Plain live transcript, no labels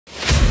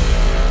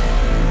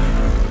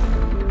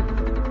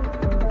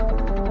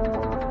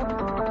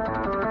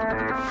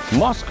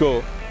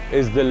Moscow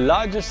is the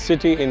largest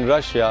city in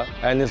Russia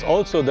and is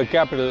also the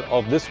capital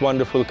of this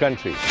wonderful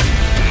country.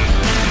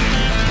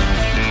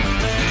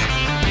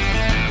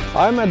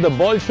 I'm at the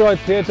Bolshoi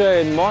Theatre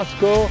in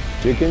Moscow.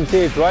 You can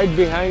see it right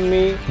behind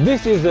me.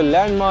 This is a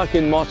landmark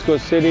in Moscow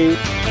city.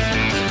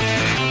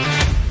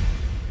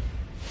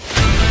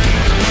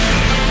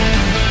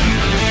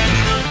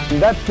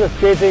 That's the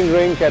skating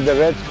rink at the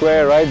Red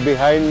Square right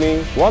behind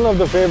me. One of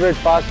the favorite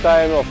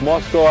pastimes of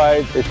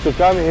Moscowites is to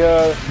come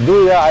here,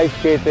 do your ice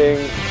skating.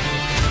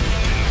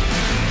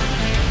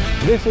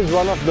 This is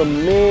one of the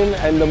main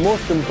and the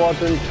most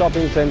important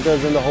shopping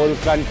centers in the whole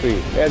country.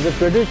 As a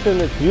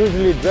tradition, it's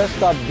usually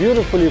dressed up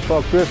beautifully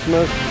for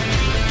Christmas.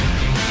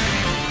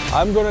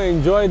 I'm going to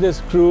enjoy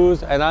this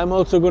cruise, and I'm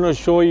also going to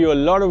show you a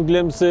lot of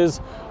glimpses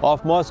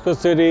of Moscow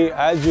city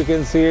as you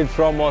can see it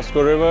from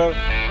Moscow River.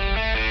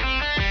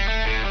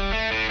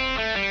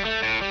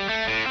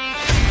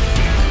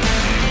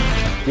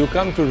 You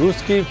come to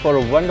Ruski for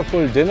a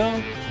wonderful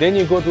dinner, then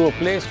you go to a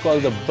place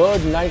called the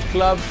Bird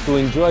Nightclub to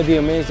enjoy the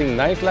amazing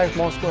nightlife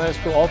Moscow has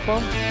to offer.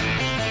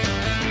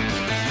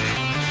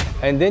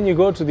 And then you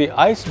go to the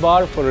ice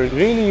bar for a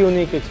really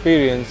unique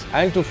experience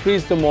and to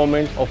freeze the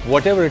moment of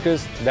whatever it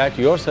is that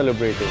you're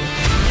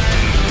celebrating.